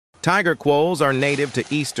Tiger quolls are native to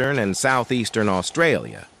eastern and southeastern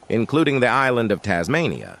Australia, including the island of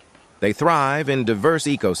Tasmania. They thrive in diverse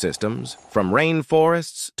ecosystems, from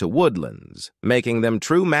rainforests to woodlands, making them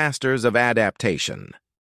true masters of adaptation.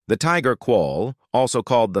 The tiger quoll, also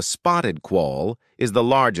called the spotted quoll, is the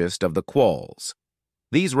largest of the quolls.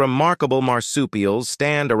 These remarkable marsupials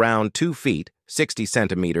stand around 2 feet, 60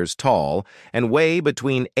 centimeters tall, and weigh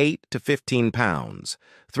between 8 to 15 pounds,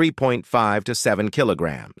 3.5 to 7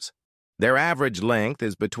 kilograms. Their average length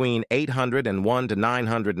is between 801 to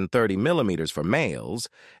 930 millimeters for males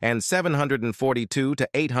and 742 to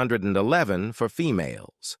 811 for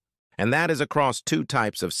females. And that is across 2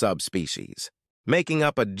 types of subspecies, making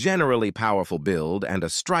up a generally powerful build and a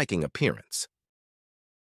striking appearance.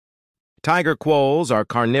 Tiger quolls are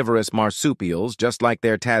carnivorous marsupials just like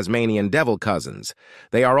their Tasmanian devil cousins.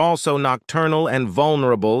 They are also nocturnal and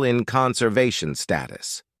vulnerable in conservation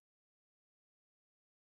status.